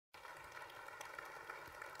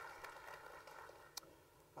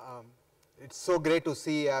Um, it's so great to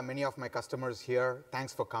see many of my customers here.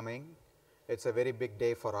 Thanks for coming. It's a very big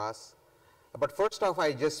day for us. But first off,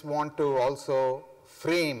 I just want to also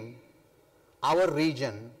frame our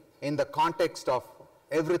region in the context of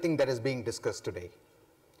everything that is being discussed today.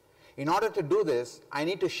 In order to do this, I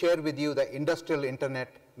need to share with you the industrial internet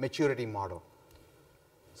maturity model.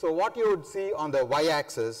 So what you would see on the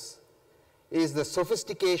y-axis is the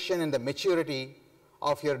sophistication and the maturity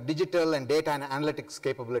of your digital and data and analytics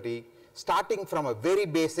capability, starting from a very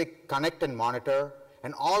basic connect and monitor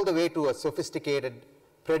and all the way to a sophisticated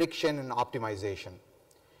prediction and optimization.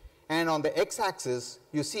 And on the x-axis,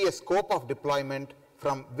 you see a scope of deployment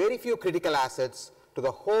from very few critical assets to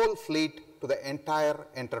the whole fleet to the entire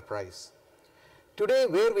enterprise. Today,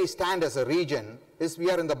 where we stand as a region is we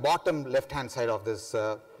are in the bottom left-hand side of this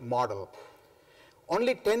model.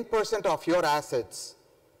 Only 10% of your assets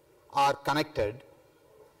are connected,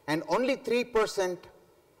 and only 3%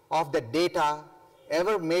 of the data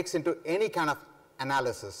ever makes into any kind of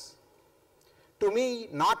analysis. To me,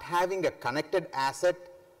 not having a connected asset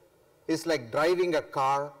is like driving a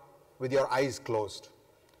car with your eyes closed.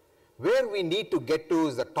 Where we need to get to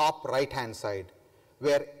is the top right-hand side,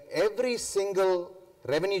 where every single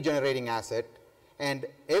revenue-generating asset and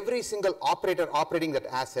every single operator operating that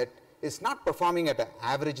asset is not performing at an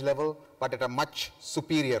average level, but at a much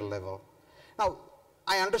superior level. Now,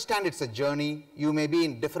 I understand it's a journey. You may be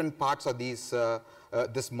in different parts of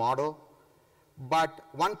this model, but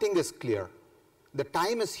one thing is clear. The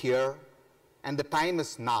time is here, and the time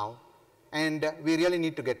is now, and we really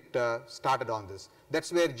need to get started on this.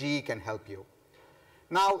 That's where GE can help you.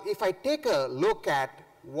 Now, if I take a look at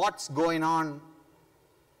what's going on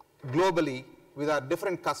globally with our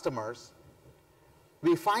different customers,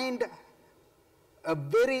 we find a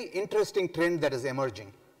very interesting trend that is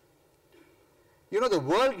emerging. You know, the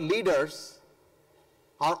world leaders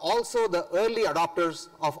are also the early adopters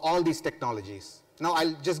of all these technologies. Now,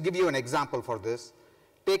 I'll just give you an example for this.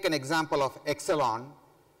 Take an example of Exelon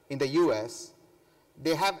in the US.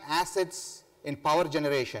 They have assets in power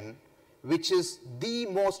generation, which is the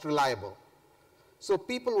most reliable. So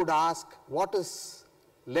people would ask, what is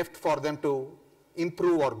left for them to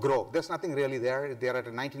improve or grow? There's nothing really there. They're at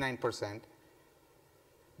a 99%.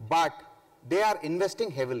 But they are investing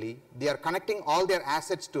heavily. They are connecting all their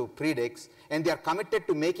assets to Predix, and they are committed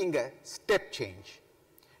to making a step change.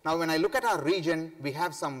 Now, when I look at our region, we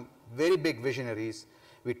have some very big visionaries.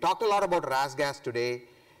 We talked a lot about RasGas today.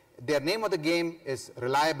 Their name of the game is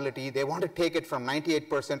reliability. They want to take it from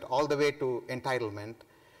 98% all the way to entitlement.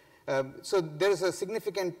 So there is a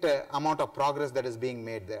significant amount of progress that is being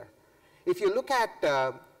made there. If you look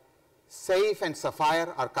at Safe and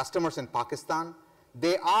Sapphire, our customers in Pakistan,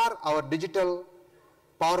 they are our digital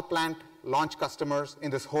power plant launch customers in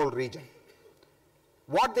this whole region.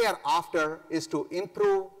 What they are after is to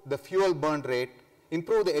improve the fuel burn rate,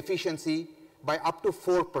 improve the efficiency by up to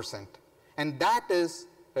 4%. And that is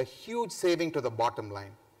a huge saving to the bottom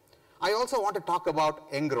line. I also want to talk about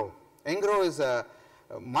Engro. Engro is a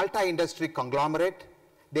multi-industry conglomerate.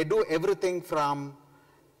 They do everything from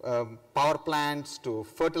power plants to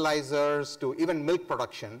fertilizers to even milk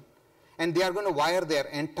production. And they are going to wire their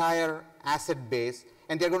entire asset base,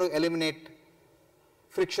 and they're going to eliminate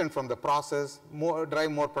friction from the process,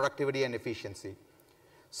 drive more productivity and efficiency.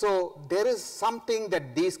 So there is something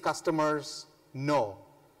that these customers know.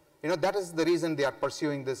 You know, that is the reason they are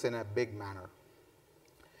pursuing this in a big manner.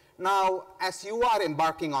 Now, as you are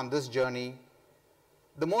embarking on this journey,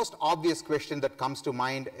 the most obvious question that comes to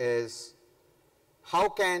mind is, how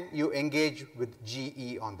can you engage with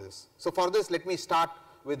GE on this? So for this, let me start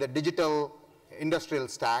with the digital industrial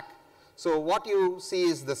stack. So what you see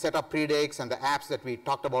is the set of Predix and the apps that we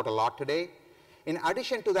talked about a lot today. In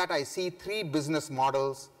addition to that, I see three business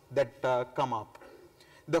models that come up.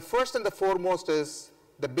 The first and the foremost is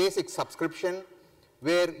the basic subscription,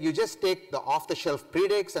 where you just take the off-the-shelf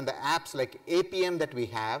Predix and the apps like APM that we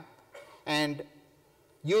have and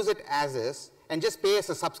use it as is and just pay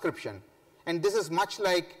as a subscription. And this is much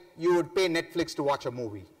like you would pay Netflix to watch a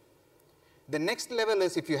movie. The next level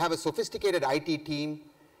is if you have a sophisticated IT team,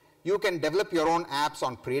 you can develop your own apps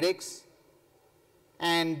on Predix,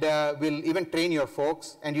 and we'll even train your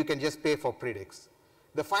folks, and you can just pay for Predix.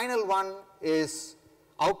 The final one is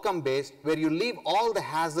outcome-based, where you leave all the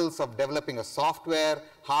hassles of developing a software,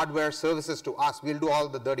 hardware, services to us. We'll do all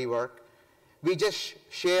the dirty work. We just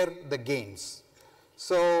share the gains.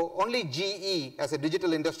 So only GE, as a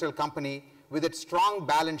digital industrial company with its strong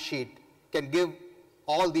balance sheet, can give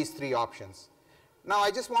all these three options. Now,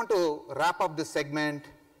 I just want to wrap up this segment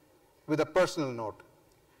with a personal note.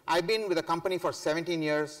 I've been with the company for 17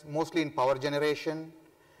 years, mostly in power generation.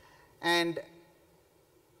 And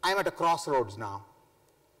I'm at a crossroads now.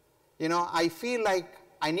 You know, I feel like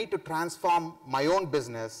I need to transform my own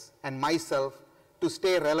business and myself to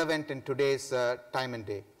stay relevant in today's time and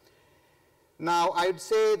day. Now, I would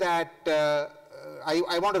say that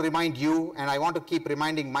I want to remind you, and I want to keep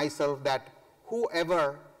reminding myself, that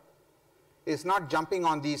whoever is not jumping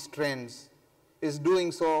on these trends is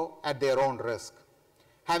doing so at their own risk.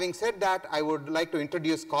 Having said that, I would like to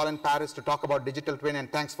introduce Colin Paris to talk about digital twin,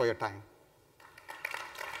 and thanks for your time.